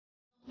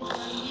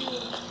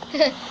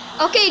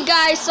Okay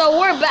guys, so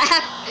we're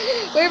back.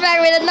 We're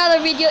back with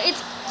another video.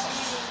 It's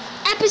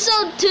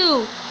episode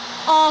 2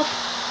 of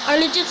our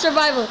legit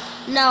survival.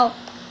 Now,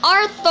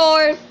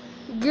 Arthur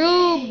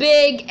grew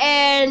big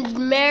and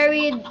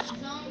married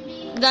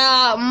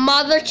the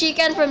mother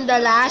chicken from the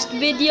last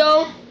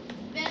video.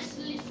 Best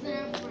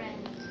listener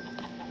friend.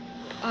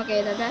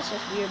 Okay, that's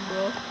just weird,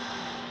 bro.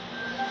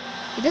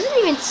 He doesn't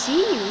even see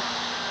you.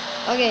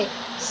 Okay,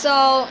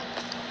 so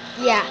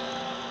yeah.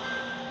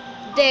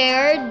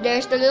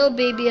 There's the little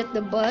baby at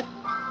the butt.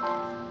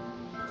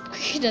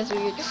 Okay, that's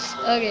weird.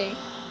 Okay.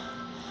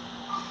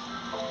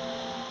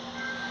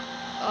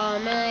 Oh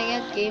man, I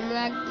got game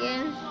lag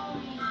again.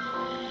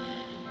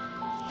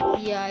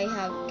 Yeah, I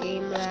have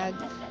game lag.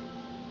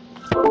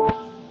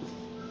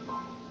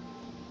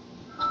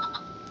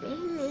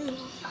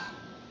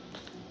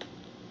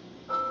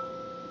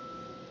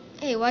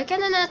 Hey, why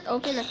can I not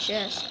open a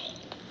chest?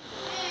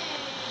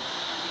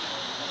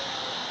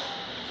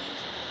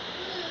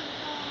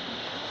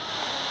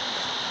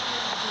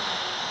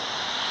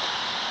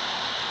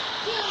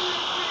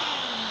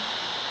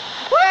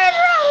 What's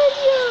wrong with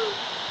you?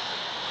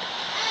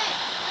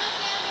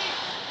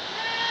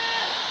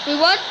 Wait,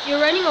 what?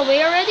 You're running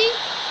away already?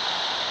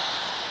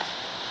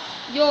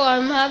 Yo,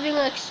 I'm having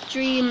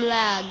extreme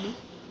lag.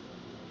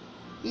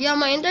 Yeah,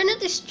 my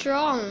internet is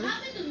strong.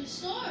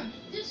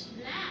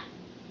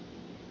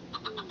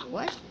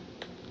 What?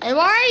 And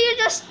why are you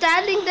just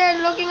standing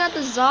there looking at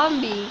the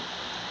zombie?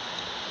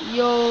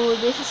 Yo,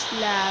 this is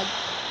lag.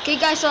 Okay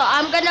guys, so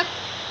I'm gonna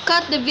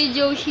cut the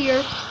video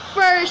here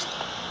first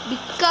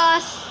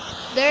because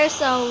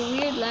there's a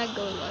weird lag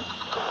going on.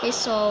 Okay,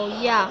 so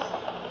yeah.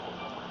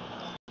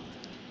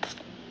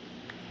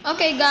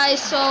 Okay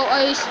guys, so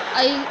I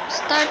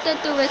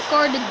started to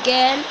record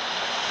again.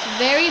 It's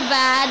very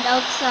bad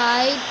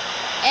outside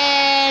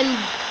and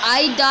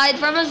I died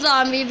from a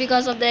zombie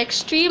because of the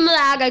extreme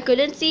lag. I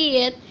couldn't see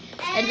it.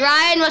 And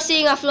Ryan was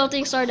seeing a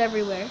floating sword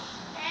everywhere.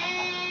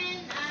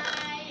 And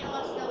I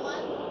was the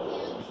one who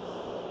killed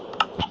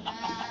the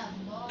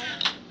boy.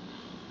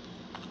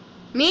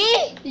 Me?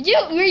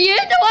 Were you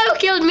the one who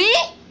killed me?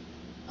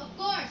 Of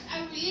course,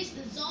 I released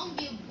the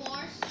zombie, of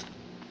course.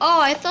 Oh,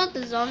 I thought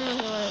the zombie was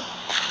alive.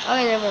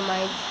 Okay, never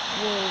mind.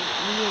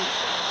 Weird.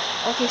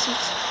 Okay, so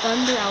it's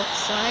thunder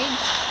outside.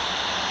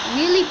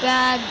 Really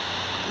bad.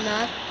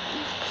 Not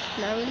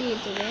really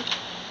into it.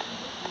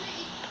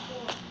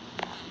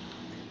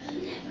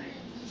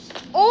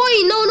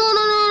 Oi! No!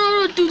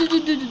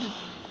 Do.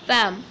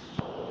 Bam.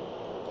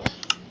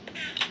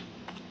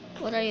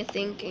 What are you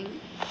thinking?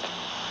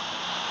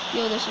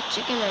 Yo, there's a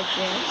chicken right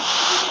there.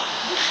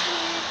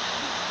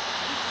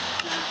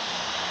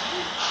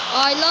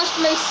 Oh, I lost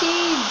my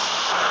seeds.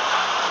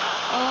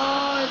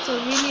 Oh, it's a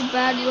really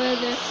bad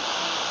weather.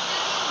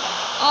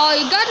 Oh,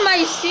 you got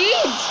my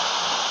seeds.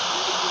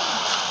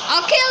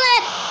 I'll kill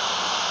it.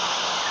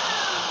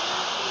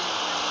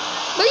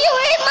 But you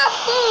ate my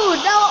food.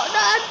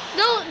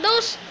 No,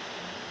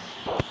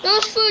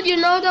 those food, you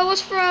know, that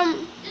was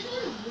from.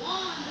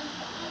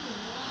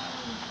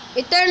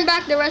 It turned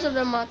back the rest of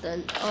the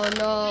mutton. Oh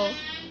no.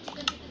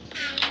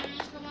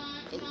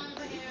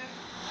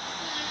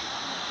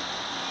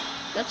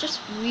 That's just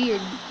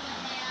weird.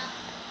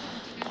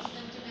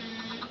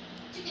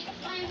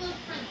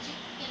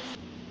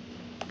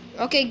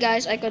 Okay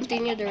guys, I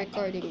continue the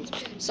recording.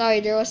 Sorry,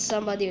 there was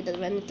somebody that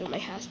went into my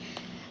house.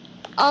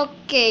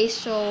 Okay,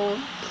 so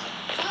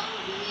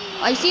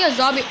I see a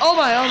zombie. Oh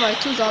my,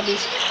 two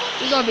zombies.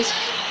 The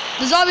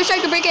zombie's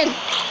trying to break in.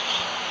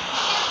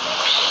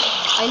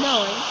 I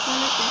know, I just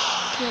wanted to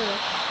kill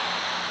it.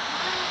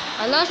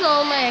 I lost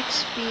all my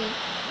XP.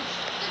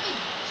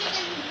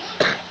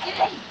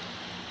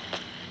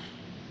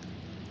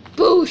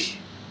 Boosh!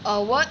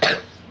 Oh, what?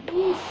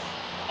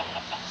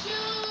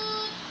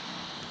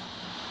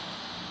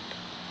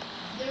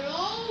 They're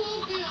all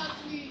looking at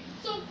me.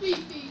 So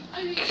creepy. I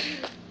hate you.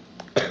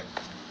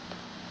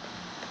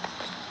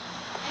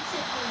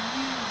 Except for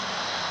you.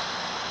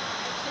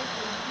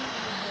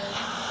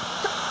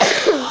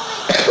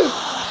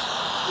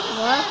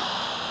 What?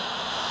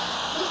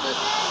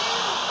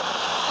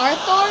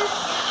 Arthur?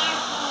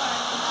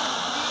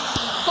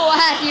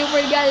 What? You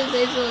forgot his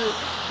name.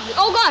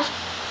 Oh gosh!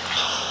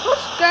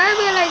 Don't scare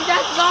me like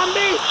that,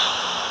 zombie!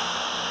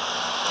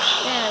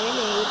 Yeah, I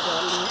really hate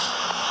zombies.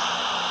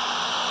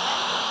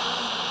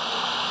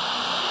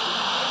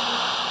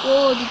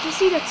 Whoa, did you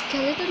see that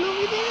skeleton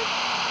over there?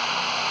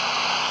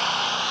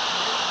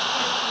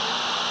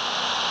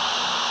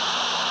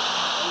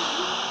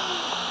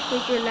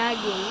 Wait, you're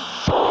lagging.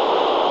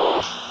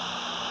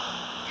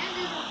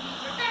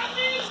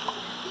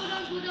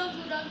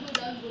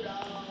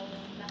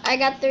 I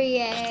got 3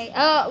 eggs.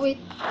 Oh, wait.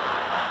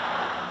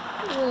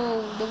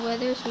 Whoa, the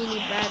weather's really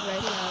bad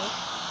right now.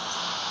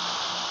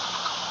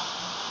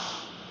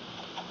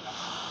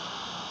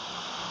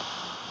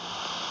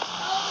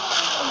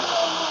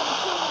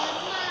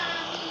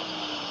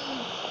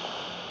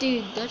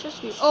 Dude, that's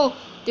just weird. Oh,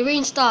 the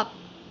rain stopped.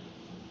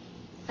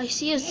 I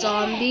see a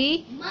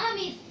zombie.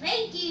 Mommy,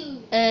 thank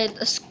you. And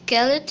a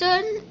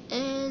skeleton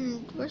and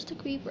And where's the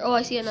creeper? Oh,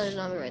 I see another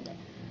zombie right there.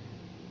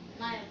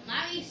 My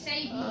mommy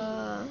saved me.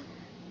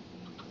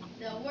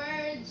 The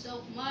words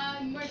of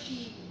my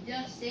mercy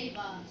just save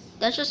us.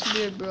 That's just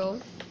weird,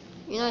 bro.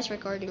 You know it's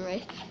recording,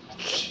 right?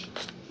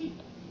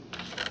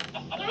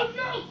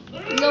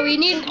 No, we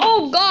need.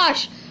 Oh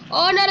gosh!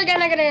 Oh, not again,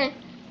 not again.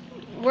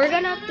 We're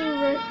gonna have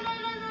to.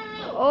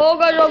 Oh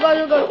god, oh god,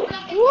 oh god.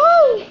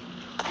 Woo!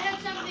 I have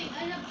something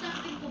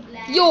to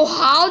blast. Yo,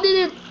 how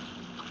did it?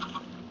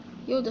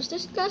 Yo, does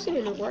this glass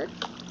even work?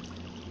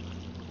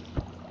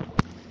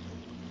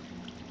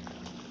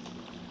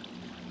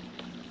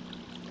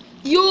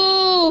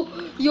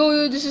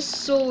 Yo, this is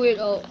so weird.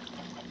 Oh,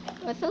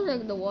 I felt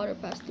like the water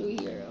passed through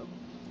here. Oh.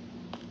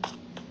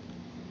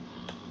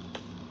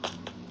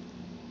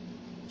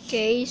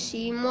 Okay,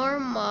 see more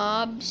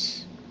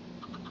mobs.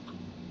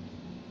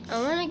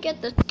 I wanna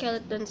get the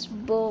skeleton's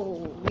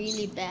bow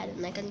really bad,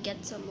 and I can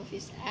get some of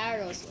his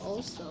arrows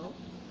also.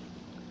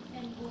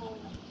 And go.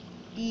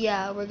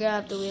 Yeah, we're gonna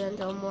have to wait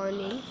until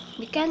morning.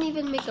 We can't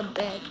even make a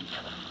bed.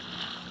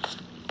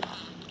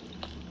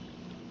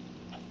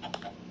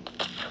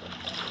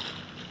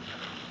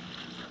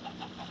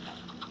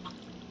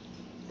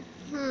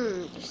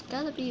 There's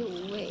gotta be a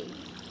way.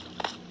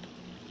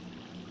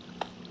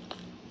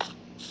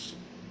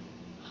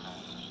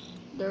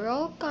 They're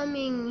all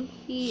coming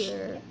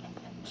here,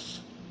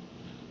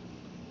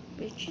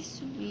 which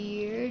is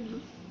weird.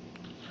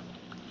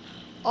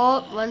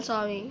 Oh, one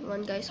saw me.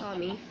 One guy saw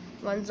me.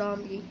 One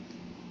zombie.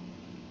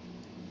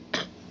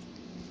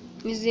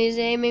 He's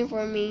aiming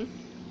for me.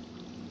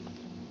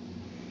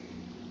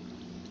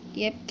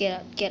 Yep, get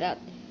out, get out.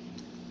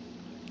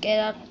 Get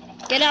out,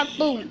 get out,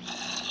 boom!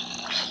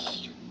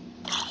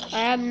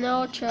 I have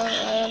no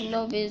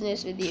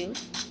business with you.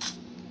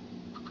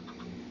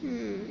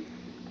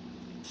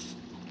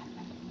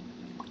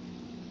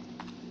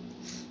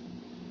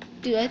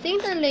 Dude, I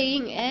think they're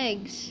laying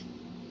eggs.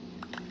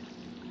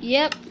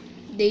 Yep,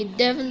 they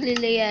definitely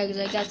lay eggs.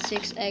 I got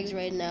 6 eggs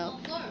right now.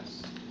 Of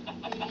course.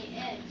 They lay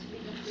eggs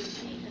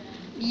because we need them.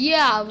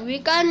 Yeah, we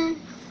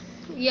can.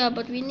 Yeah,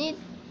 but we need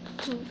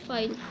to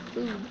find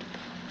food.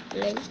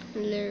 Like,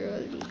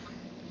 literally.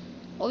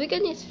 All we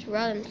can eat is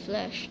rotten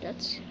flesh.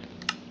 It's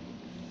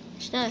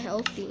not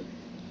healthy.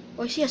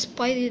 Oh, I see a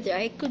spider there.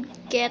 I could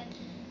get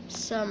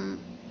some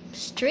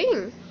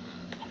string.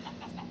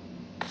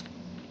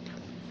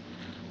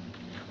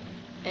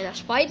 And a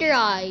spider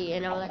eye.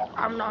 And I was like,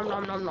 nom nom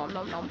nom nom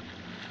nom nom.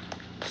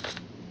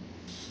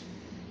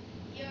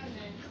 You're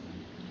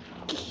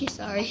not.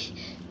 Sorry.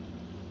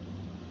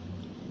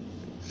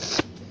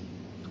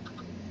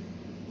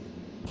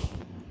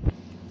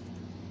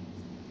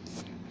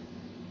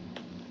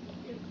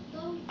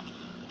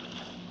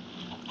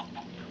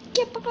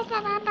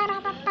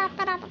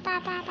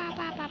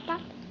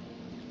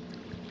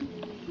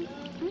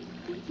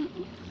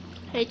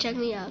 Hey, check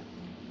me out.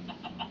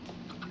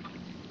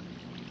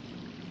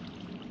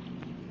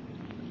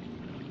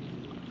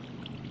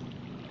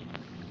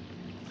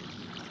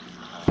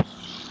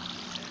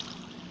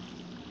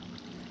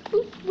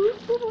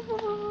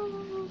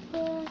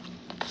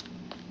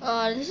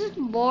 This is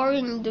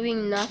boring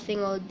doing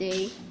nothing all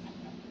day.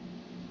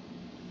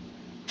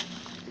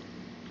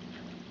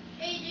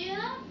 Hey, do you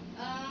have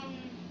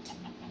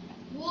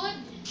wood?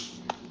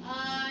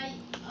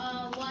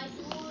 White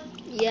wood?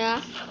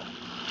 Yeah.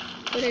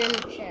 Put it in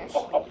the chest.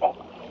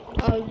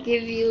 I'll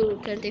give you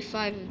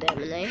 25 of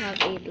them, and I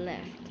have 8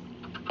 left.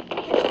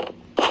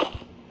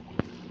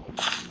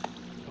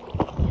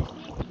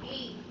 Just need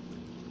 8.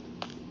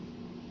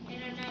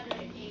 And another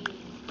 8.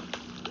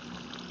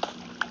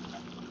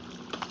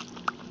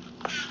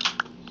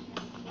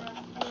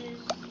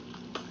 Practice.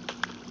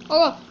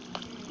 Oh!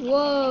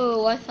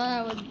 Whoa! I thought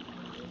I would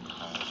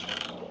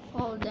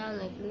fall down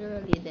like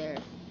literally there.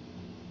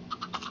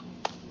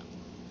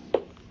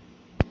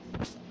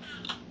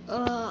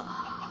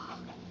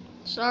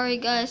 Sorry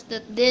guys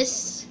that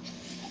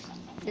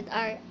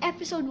our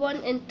episode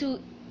 1 and 2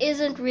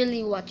 isn't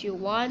really what you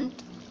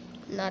want.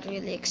 Not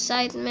really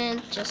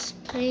excitement,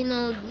 just plain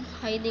old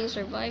hiding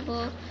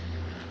survival.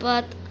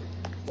 But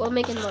we'll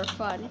make it more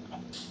fun.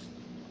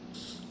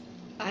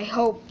 I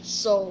hope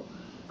so.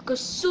 Because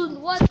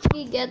soon once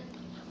we get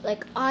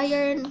like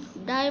iron,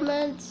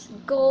 diamonds,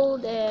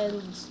 gold,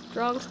 and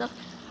strong stuff,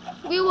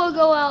 we will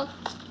go out,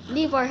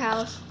 leave our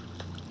house,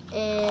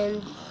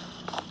 and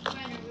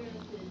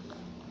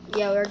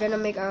yeah, we're gonna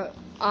make a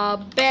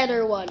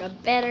better one, a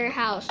better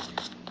house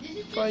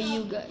for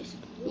you guys.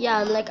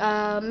 Yeah, like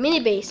a mini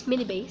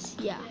base,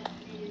 yeah.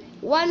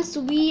 Once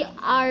we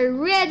are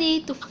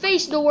ready to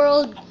face the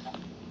world,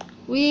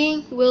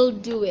 we will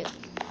do it.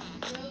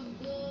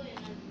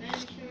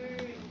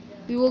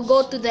 We will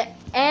go to the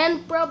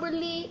end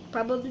probably,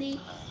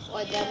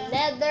 or the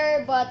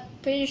nether, but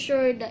pretty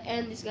sure the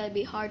end is gonna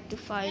be hard to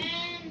find.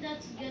 And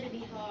that's gonna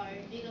be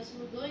hard because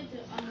we're going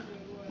to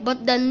underworld.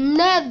 But the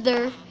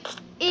nether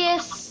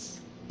is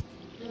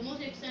The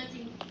most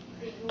exciting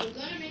thing. We're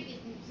gonna make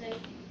it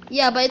exciting.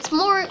 yeah, but it's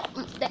more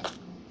the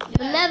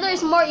nether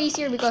is more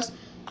easier because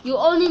you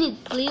only need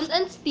flint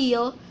and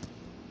steel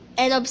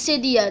and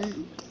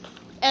obsidian.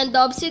 And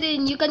the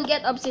obsidian, you can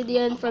get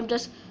obsidian from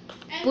just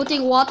And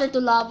putting water to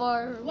lava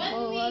or when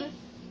water. we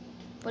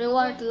Putting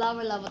water to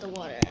lava, lava to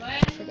water.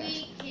 when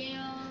we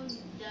killed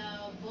the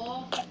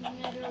boss of the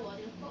Nether, what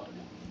do you call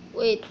it?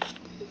 Wait,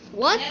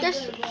 what?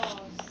 There's Nether boss.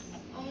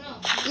 Oh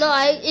no.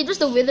 no. It was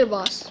the wither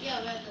boss. Yeah,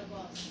 Nether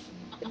boss.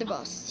 Wither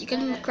boss. You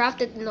can Nether.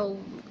 craft it in the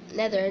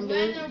nether, and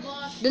Nether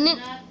boss.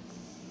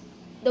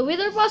 the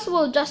wither boss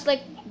will just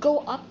like go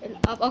up and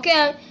up.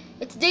 Okay,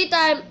 it's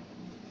daytime.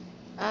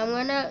 I'm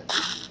gonna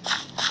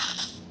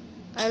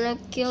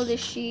kill the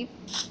sheep.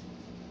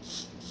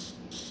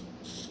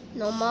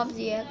 No mobs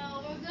yet.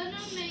 No, we're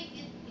gonna make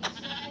it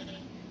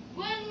exciting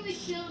when we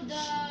kill the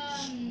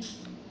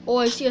Oh,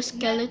 I see a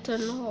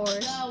skeleton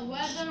horse. the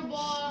weather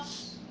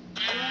boss.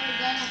 We're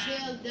gonna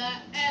kill the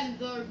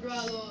Ender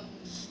Dragon.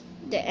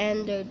 The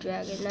ender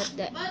dragon, not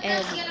the But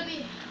end. that's gonna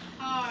be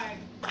hard.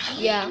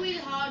 Yeah. Really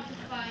hard to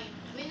find.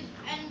 With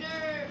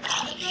Ender,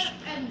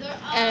 Ender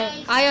And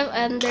eyes, I have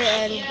ender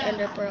and Yeah.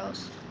 ender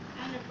pearls.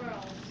 Ender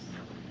pearls.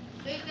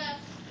 Because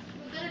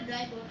we're gonna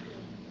die both too.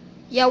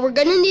 Yeah, we're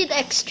gonna need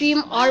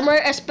extreme armor,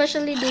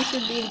 especially they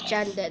should be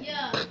enchanted.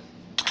 Yeah.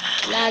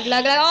 Lag,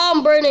 lag, lag. Oh,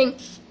 I'm burning.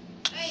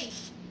 Hey,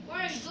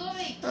 where are you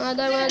going? I'm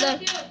gonna die.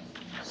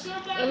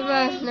 Never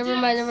mind, never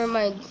mind, never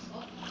mind.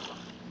 Oh,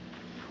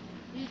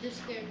 you just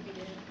scared me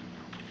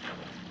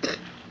there.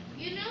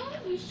 You know,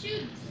 we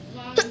should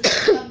find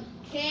some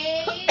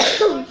cave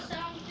or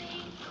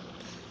something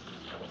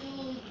to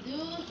do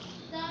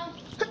stuff.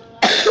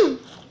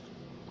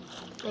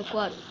 Like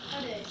what?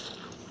 Okay.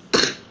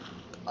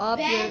 Up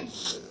here. Bed.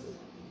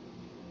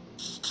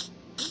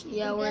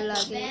 Yeah, We we're got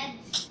the lagging. bed.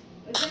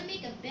 We're gonna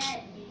make a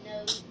bed, you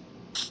know. It's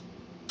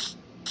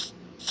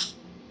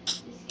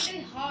gonna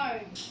be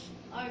hard.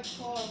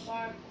 Parkour,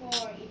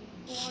 important.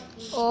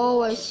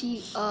 Oh, I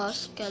see a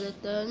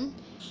skeleton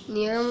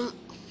near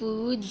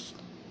food.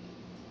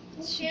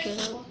 Who It's cares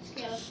gonna- about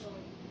skeleton?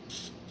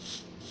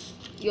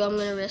 Yo, I'm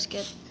gonna risk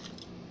it.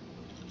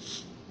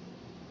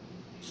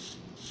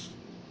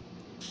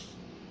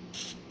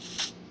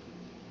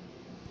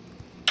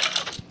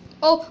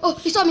 Oh,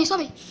 he saw me,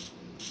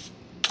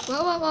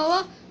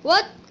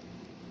 What?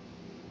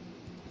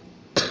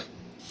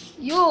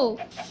 Yo.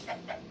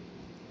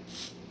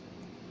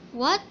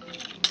 What?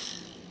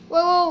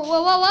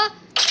 What?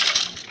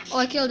 Oh,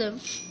 I killed him.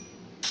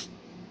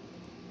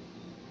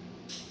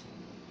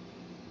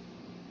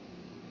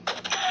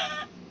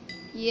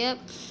 Yep.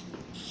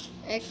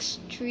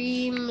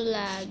 Extreme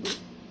lag.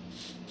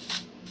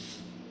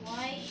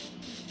 Why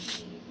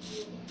did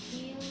you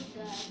kill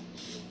that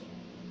chicken?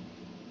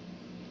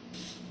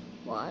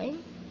 Why?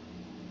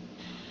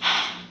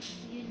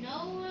 You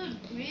know we'll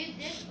breed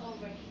it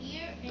over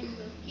here and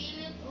we'll kill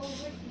it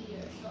over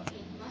here. So it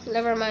must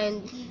Never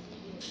mind. be easier.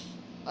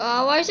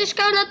 Why is this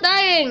cow not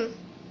dying? And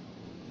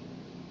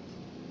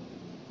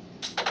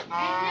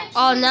next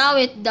Oh, time, now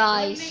it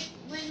dies.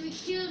 when we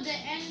kill the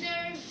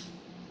ender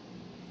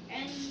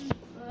and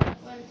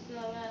what is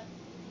called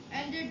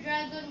ender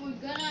dragon, we're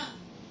gonna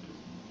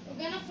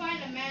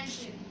find a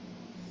mansion.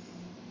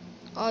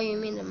 Oh, you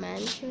mean the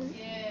mansion?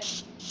 Yeah,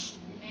 the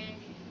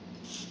mansion.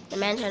 The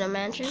mansion of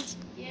mansions?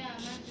 Yeah,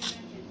 mansion.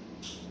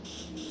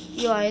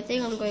 Yo, I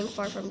think I'm going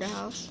far from the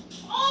house.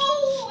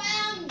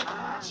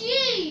 OMG!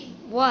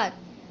 What?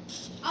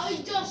 I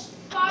just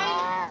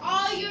find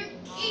iron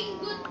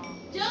ingot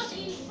just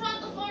in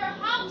front of our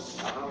house.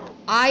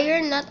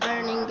 Iron, not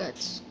iron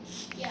ingots.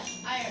 Yeah,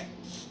 iron.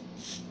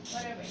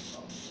 Whatever it's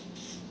called.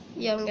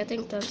 Yeah, I'm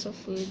getting tons of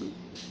food.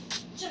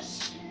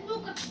 Just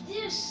look at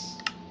this.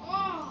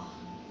 Oh,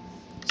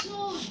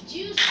 so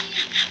juicy,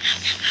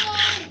 so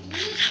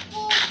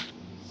useful,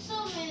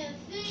 so many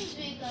things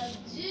we can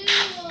do.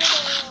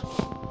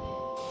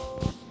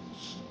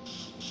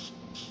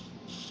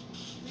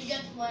 We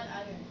got one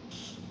iron.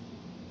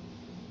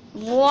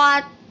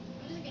 What? I'm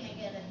just gonna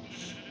get it.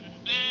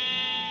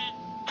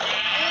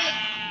 Wait,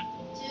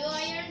 2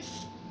 irons,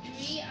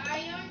 3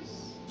 irons,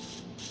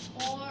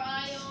 4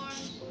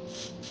 irons,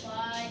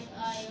 5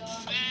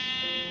 irons,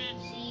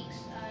 6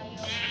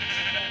 irons,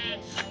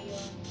 7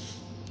 irons.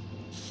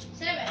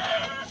 7.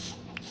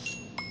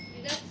 We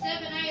got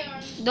 7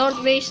 irons.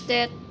 Don't waste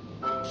it.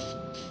 I'm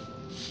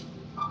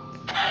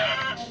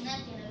not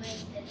gonna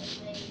waste it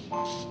away.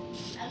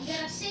 I'm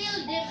gonna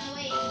sail them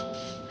away.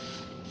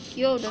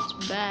 Yo, that's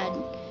bad.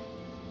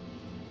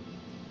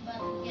 But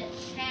we get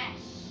cash.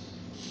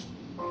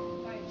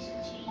 Or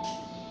exchange.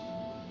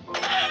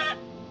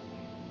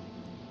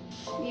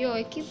 Yo,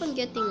 I keep on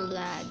getting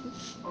lag.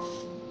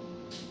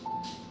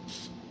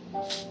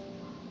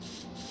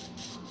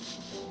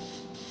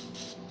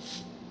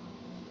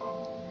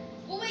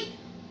 Oh wait,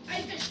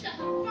 I just got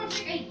a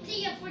perfect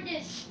idea for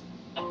this.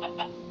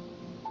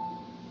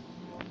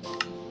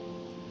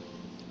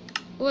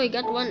 Oh, I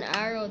got one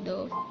arrow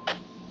though.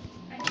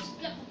 I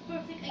just got a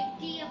perfect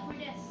idea for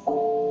this.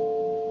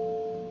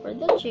 Where'd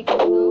the chicken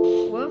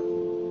go? What?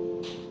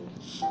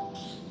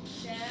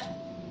 That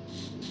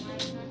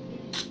might not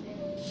believe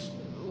it.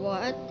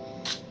 What?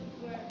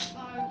 We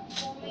are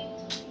going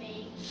to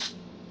make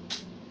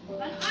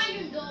an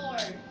iron door.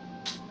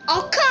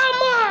 Oh,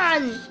 come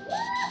on!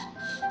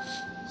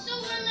 So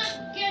we're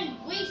not getting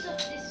waste of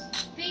this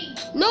thing.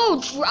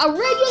 No, a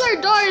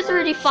regular door is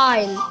already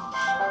fine.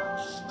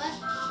 But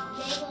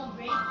they will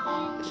break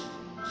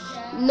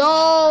in.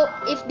 No,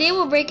 if they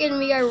will break in,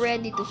 we are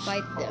ready to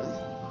fight them.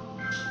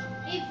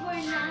 If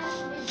we're not,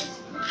 we're just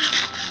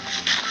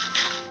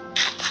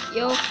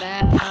Yo,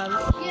 fam.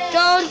 Yeah.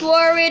 Don't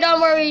worry,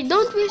 don't worry.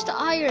 Don't waste the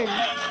iron.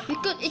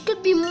 It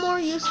could be more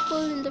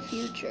useful in the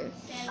future.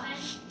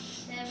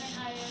 seven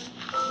iron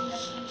in the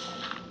future.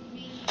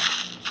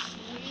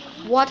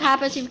 Really? What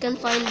happens if you can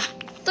find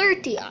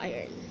 30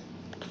 iron?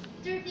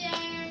 30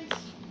 irons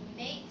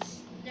makes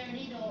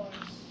 30 doors.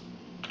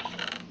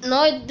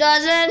 No, it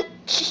doesn't.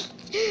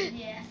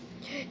 Yeah.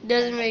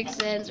 Doesn't make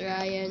sense,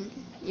 Ryan.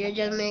 You're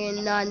just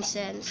making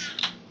nonsense.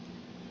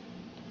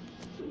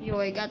 Yo,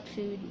 I got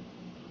food.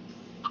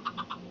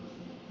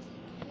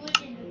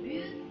 Put in the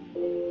boot.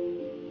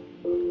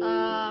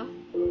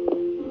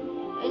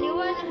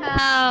 Anyone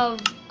have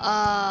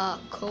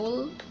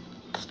coal?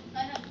 I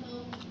have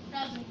coal.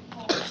 1,000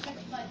 coal.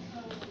 35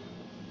 coal.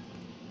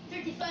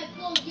 35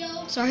 coal, yo.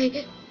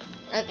 Sorry,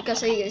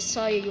 because I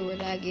saw you were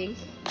lagging.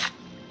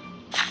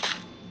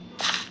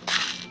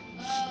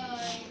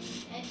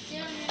 I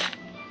still have.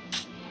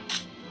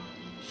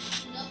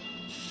 Nope.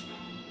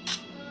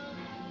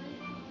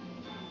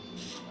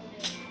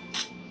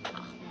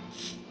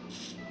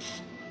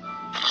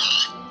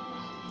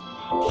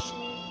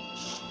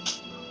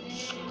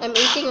 I'm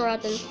eating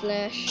rotten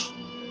flesh.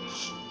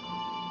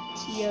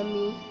 It's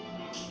yummy.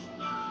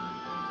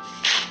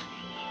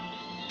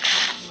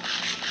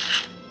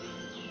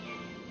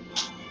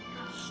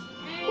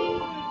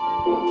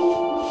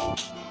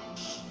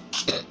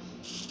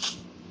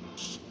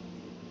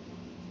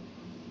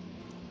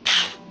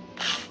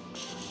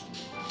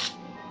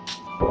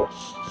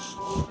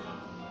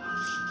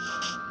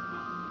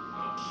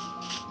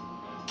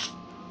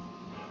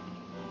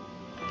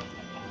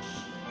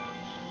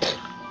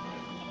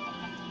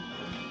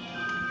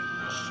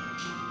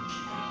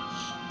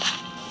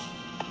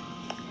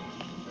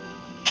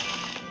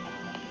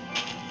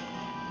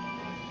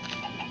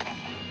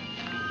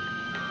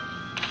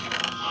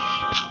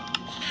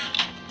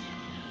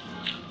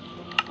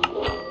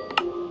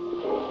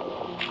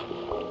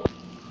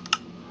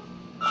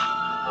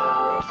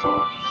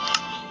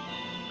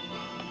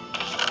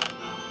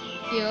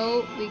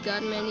 Yo, we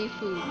got many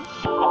food,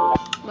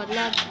 but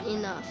not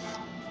enough.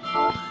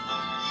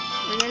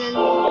 We're gonna need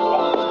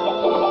more.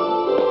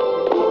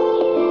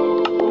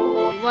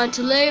 We want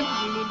to live,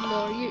 we need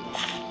more.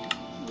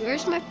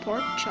 Where's my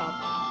pork chop?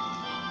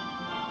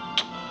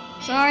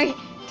 Sorry,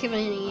 keep on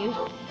hitting you.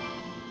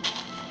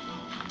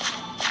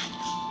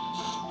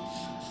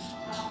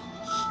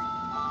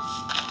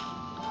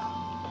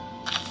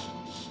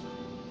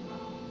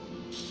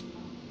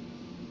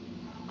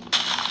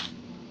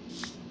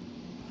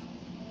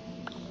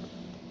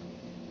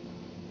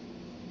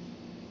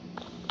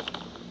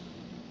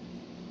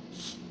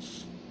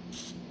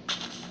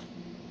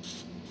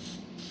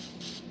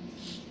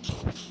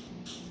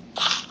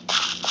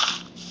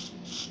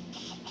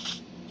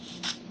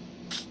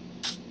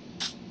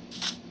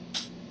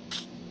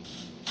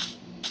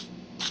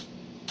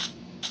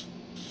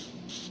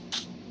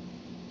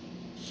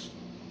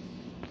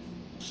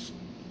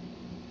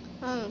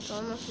 Oh, it's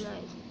almost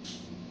night.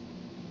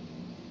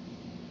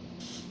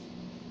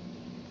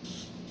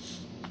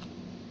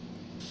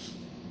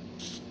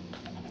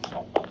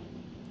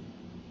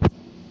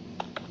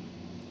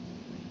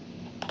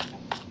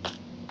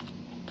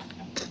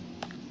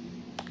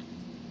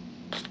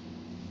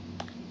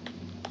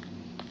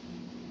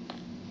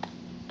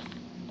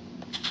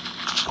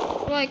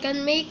 So I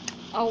can make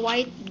a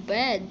white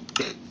bed.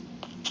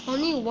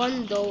 Only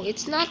one though.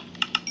 It's not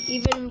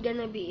even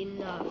gonna be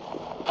enough.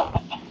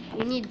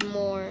 We need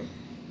more.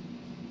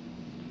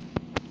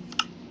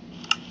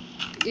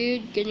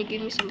 Dude, can you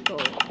give me some coal?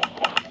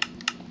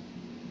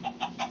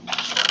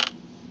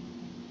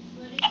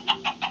 What is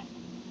it?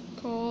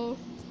 Coal.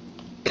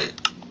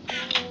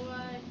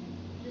 Alright.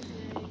 This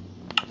way.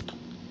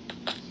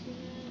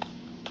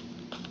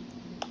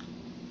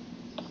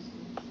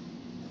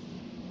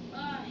 I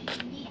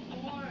need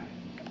more.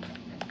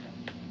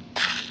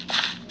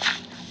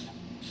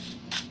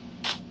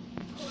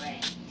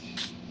 Great.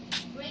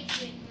 Great.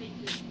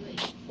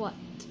 What?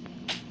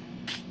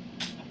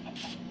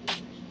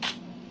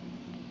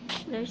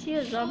 I see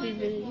a zombie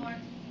village.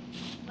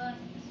 But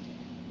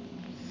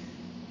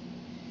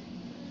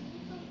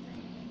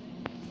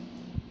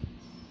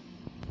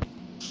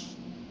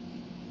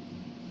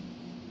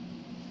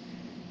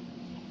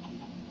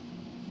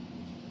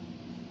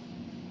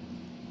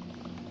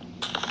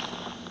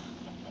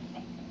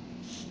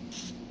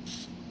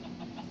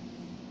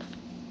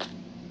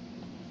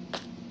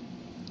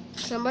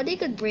Somebody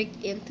could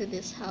break into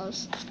this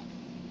house.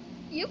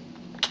 Yep.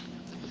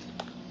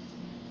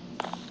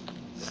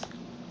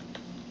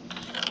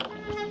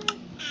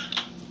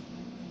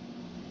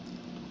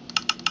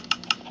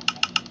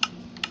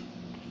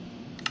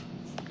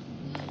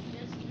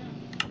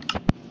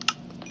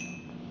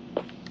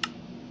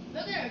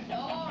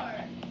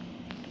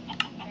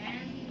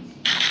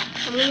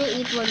 I'm gonna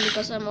eat one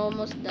because I'm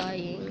almost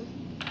dying.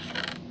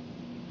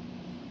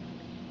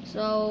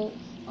 So,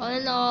 all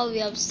in all, we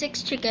have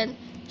 6 chicken,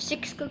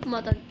 6 cooked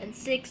mutton, and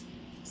 6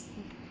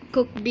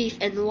 cooked beef,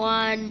 and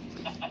 1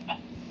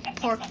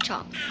 pork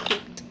chop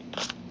cooked.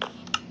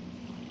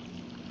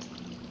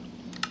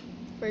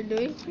 We're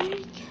doing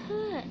pretty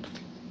good.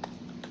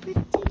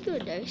 Pretty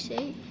good, I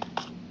say.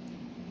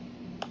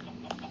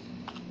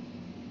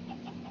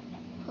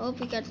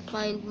 Hope we can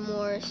find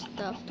more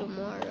stuff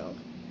tomorrow.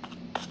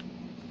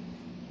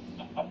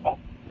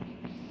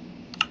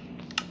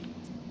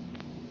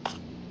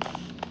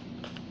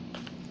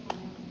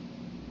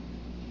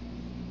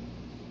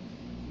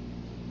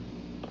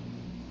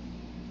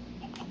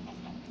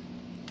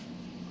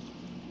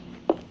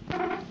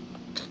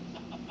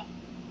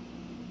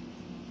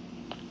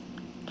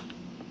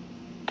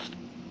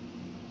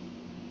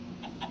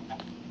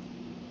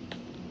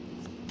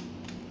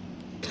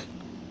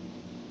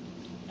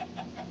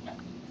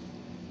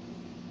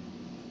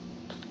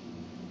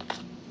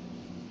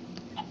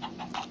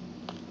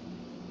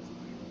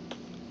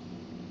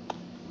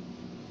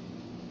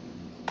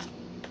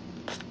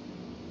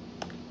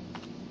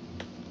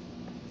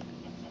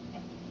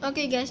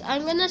 Okay guys,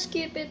 I'm gonna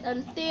skip it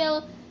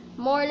until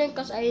morning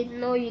because I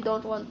know you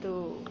don't want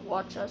to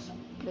watch us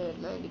play at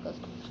night because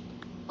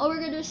all we're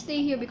gonna do is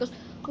stay here because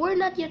we're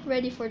not yet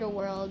ready for the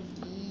world.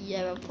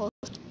 Yeah,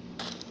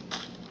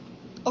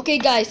 okay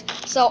guys,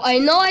 so I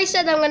know I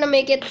said I'm gonna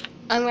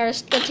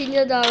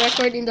continue the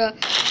record in the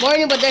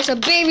morning, but there's a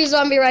baby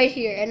zombie right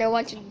here and I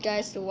want you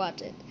guys to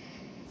watch it.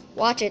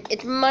 Watch it.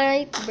 It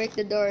might break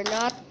the door or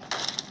not.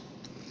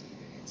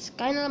 It's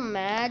kinda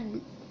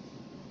mad.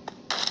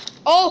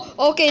 Oh,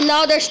 okay,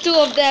 now there's 2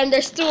 of them.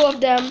 There's 2 of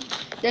them.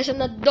 There's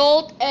an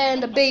adult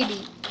and a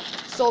baby.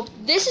 So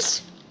this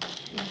is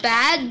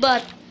bad,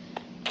 but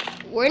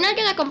we're not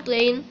gonna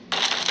complain.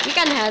 We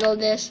can handle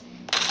this.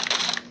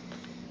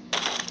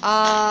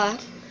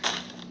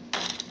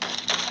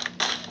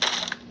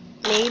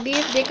 Maybe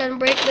if they can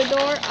break the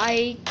door,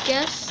 I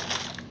guess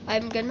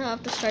I'm gonna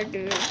have to start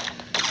doing it.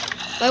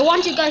 But I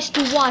want you guys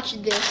to watch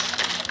this.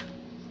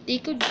 They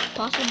could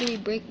possibly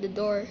break the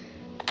door.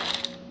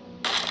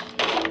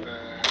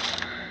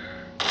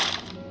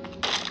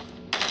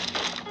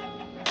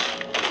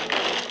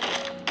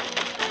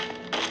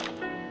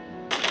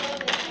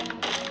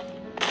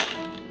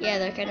 Yeah,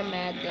 they're kind of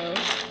mad though.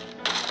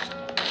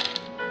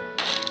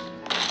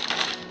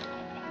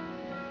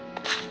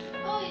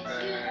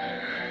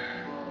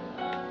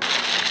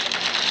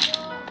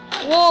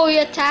 Whoa, he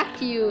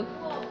attacked you.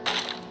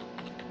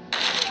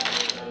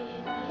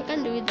 I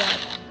can do that.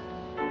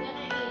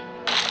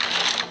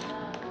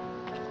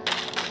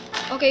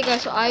 Okay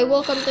guys, so I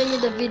will continue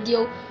the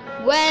video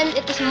when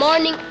it is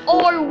morning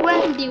or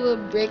when they will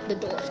break the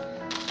door.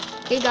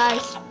 Okay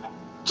guys,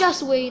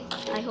 just wait.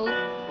 I hope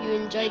you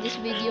enjoyed this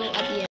video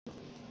at the end.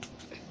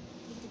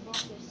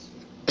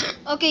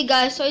 Okay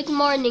guys, so it's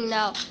morning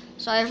now.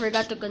 So I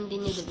forgot to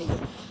continue the video.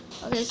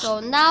 Okay, so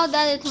now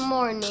that it's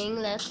morning,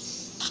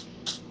 let's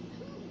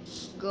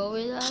go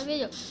with our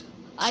video.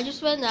 I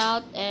just went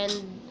out and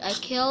I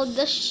killed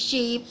the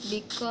sheep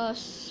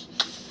because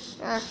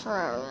I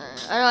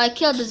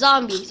killed the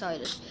zombie. Sorry,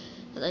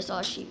 because I saw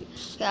a sheep.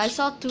 Okay, I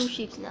saw 2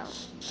 sheep now.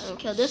 I'm gonna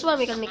kill this one.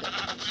 We can make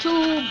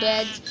 2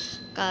 beds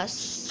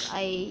because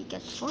I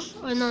get 4.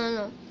 Oh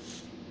no.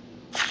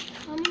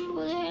 How many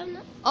will I have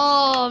now?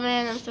 Oh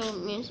man, I'm still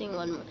missing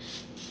 1 more.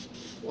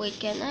 Wait,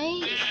 can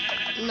I?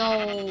 No,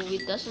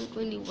 it doesn't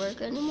really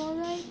work anymore,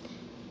 right?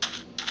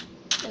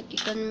 Like you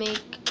can make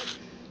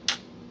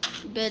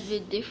bed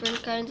with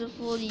different kinds of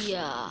wood.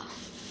 Yeah.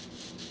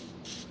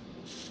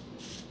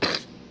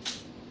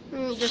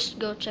 Just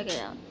go check it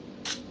out.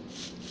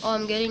 Oh,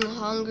 I'm getting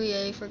hungry.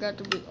 I forgot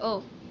to bring.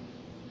 Oh,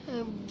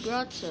 I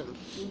brought some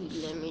food.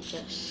 Let me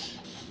just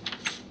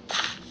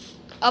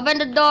open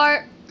the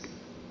door.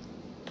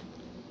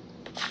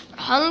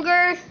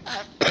 Hunger.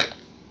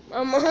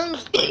 I'm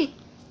hungry.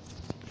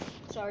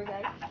 Sorry,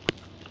 guys.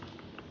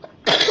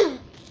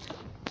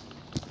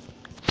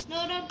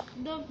 No,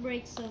 don't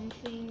break some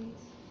things.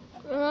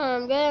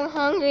 I'm getting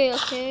hungry.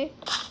 Okay,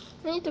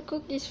 I need to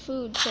cook this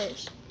food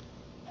first.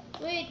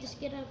 Wait, just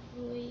get out of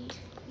the way.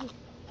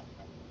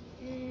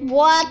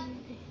 What?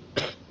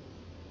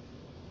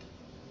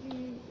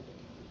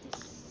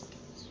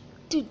 This.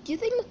 Dude, do you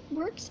think that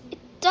works? It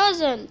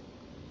doesn't.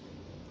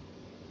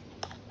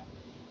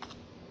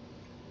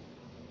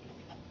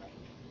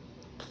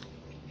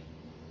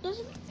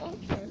 Doesn't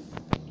open.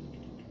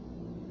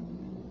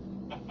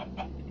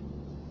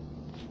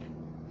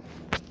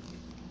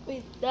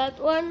 Wait, that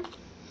one?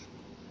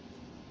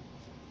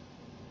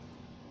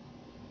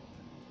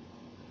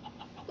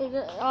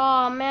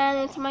 Oh man,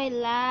 it's my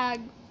lag.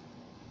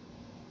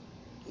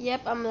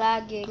 Yep, I'm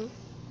lagging.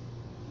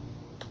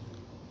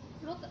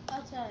 Look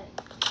outside.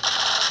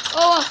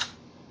 Oh!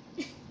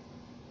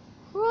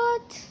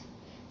 What?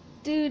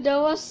 Dude,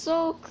 that was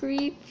so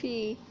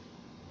creepy.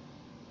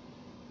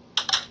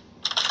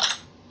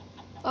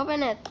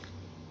 Open it.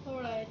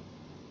 Alright.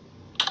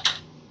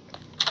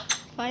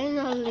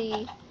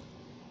 Finally.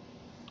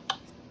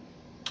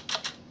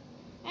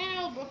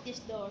 broke this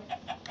door.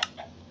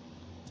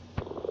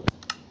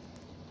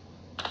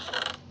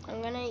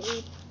 I'm gonna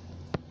eat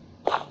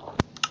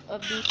a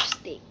beef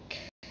steak.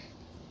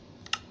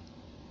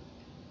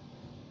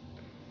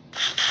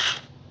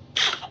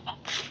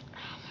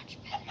 How much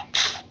better?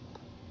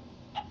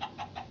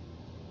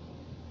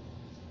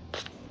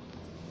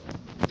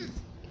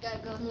 You gotta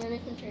go near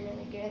it and turn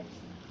it again.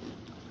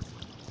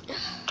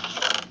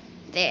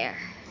 There.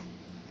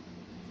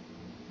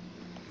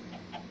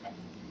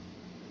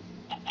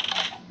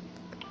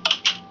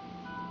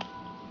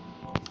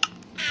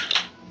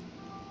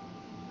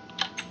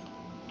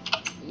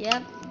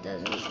 Yep,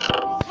 doesn't. This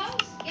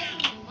house is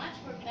getting much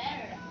more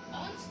better. I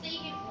want to stay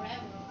here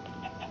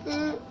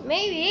forever.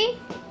 Maybe.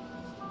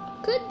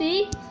 Could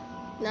be.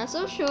 Not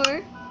so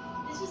sure.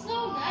 This is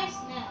so nice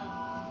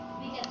now.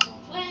 We got some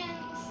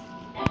plants,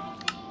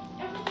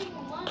 everything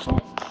we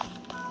wanted.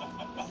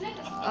 It's like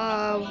a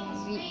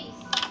space.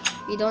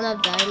 We don't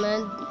have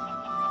diamond,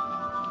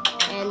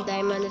 and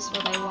diamond is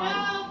what I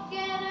want.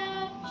 Get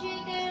up,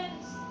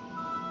 chickens.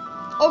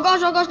 Oh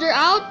gosh, they're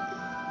out.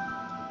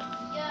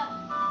 Yeah.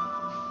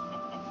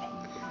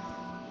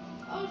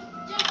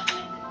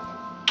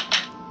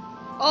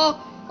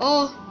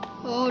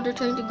 Oh, they're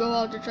trying to go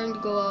out.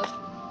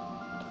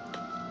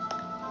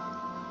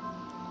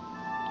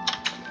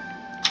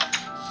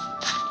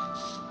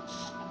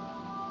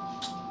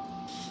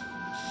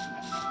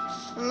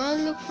 I'm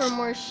gonna look for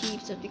more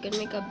sheep so we can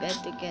make a bed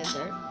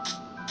together.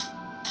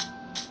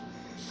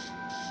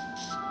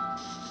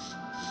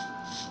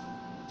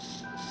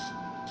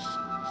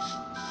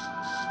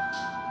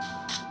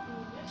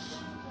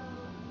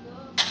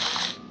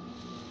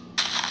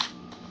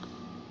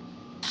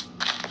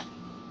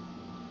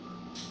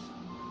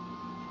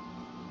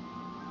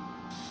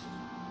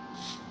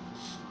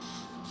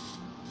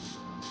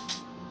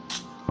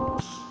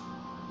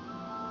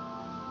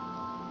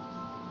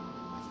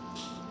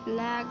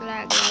 Lag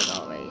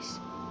always.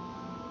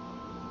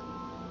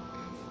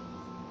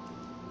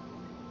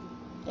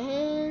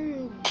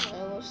 And I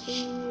will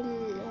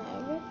soon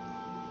have it.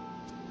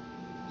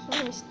 So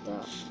many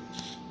stuff.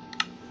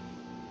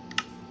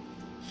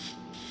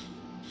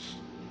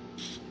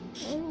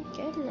 I don't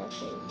get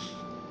nothing.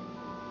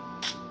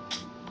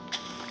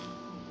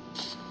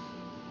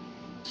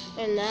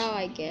 And now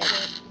I get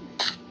it.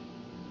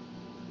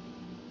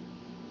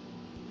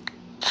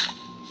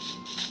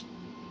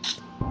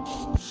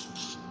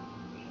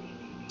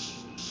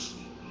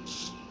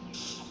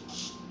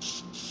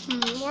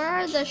 Where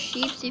are the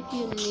sheep if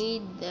you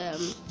need them?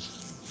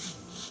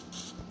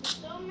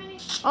 So many.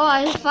 Oh,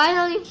 I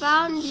finally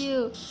found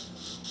you.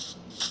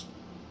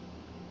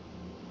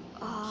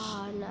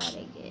 Oh, not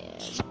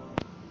again.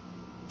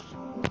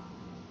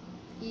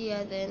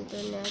 Yeah, the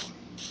internet.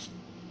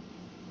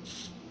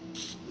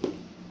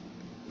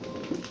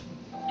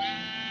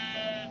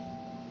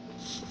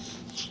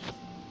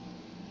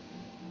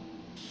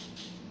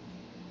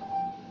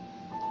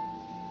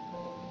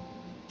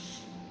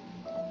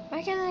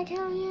 Why can't I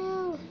kill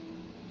you?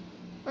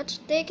 What's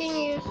taking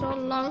you so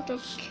long to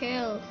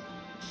kill?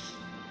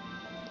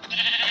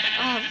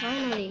 Ah,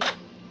 finally.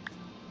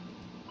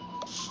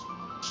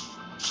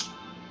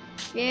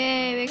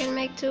 Yay, we can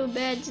make 2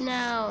 beds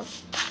now.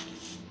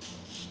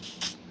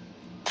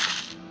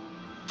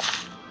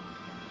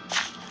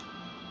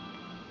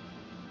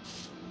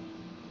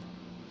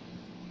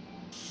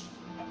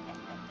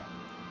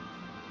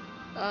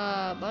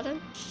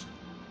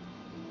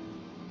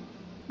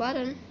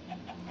 Button.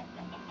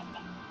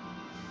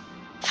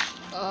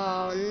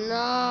 Oh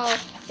no.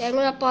 Yeah, I'm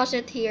gonna pause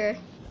it here.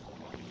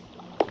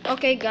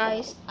 Okay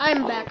guys,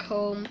 I'm back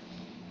home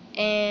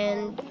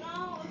and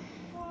No.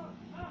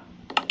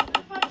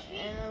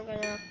 I'm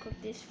gonna cook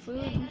this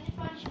food. Hey, can you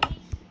punch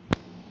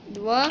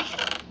me? What?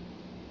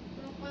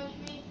 Don't punch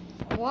me.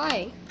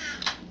 Why?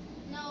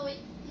 No,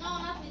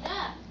 not with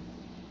that.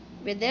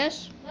 With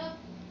this? Look,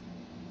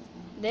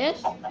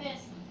 This? your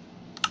fist.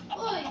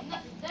 Oh,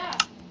 not with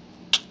that.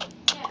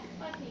 Yeah,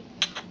 punch me.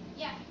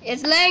 Yeah.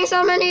 It's laying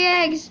so many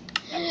eggs.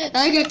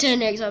 I got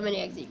 10 eggs. How many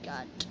eggs you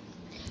got?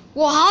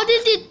 Well, how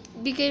did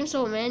it become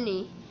so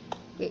many?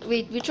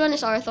 Wait, which one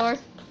is Arthur?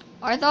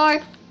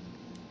 Arthur?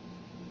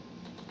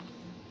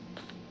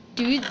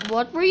 Dude,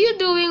 what were you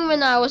doing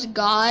when I was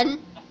gone?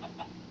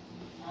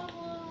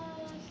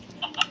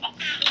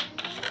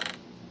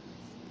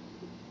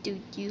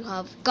 Dude, you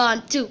have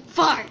gone too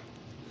far.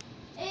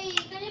 Hey,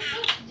 can you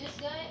push this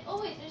guy? Oh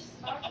wait, there's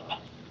Arthur.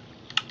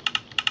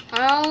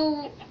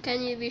 How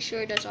can you be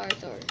sure that's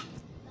Arthur?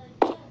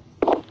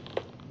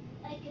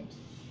 I could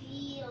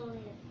feel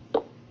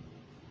it.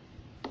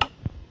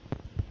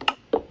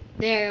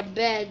 There, a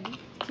bed.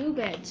 2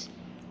 beds.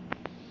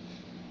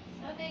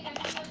 Okay, can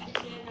you put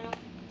this here now?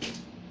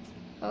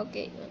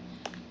 Okay.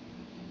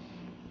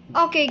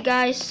 Okay,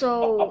 guys,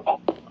 so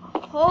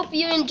hope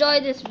you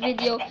enjoyed this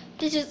video.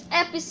 This is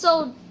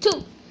episode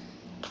 2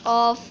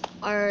 of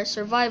our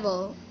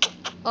survival.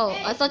 Oh,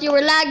 I thought you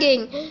were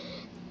lagging.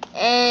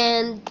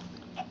 And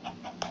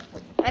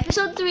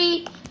episode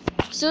 3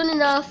 soon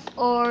enough,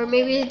 or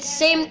maybe it's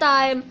same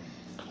time.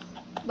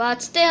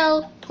 But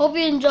still, hope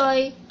you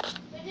enjoy.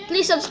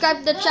 Please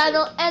subscribe to the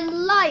channel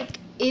and like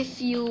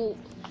if you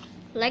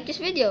like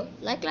this video.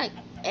 Like.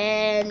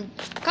 And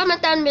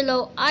comment down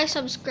below, I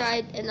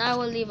subscribed, and I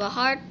will leave a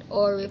heart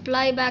or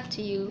reply back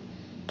to you.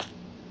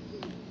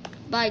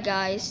 Bye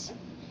guys.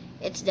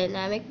 It's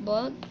Dynamic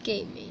Ball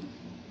Gaming.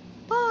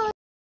 Bye.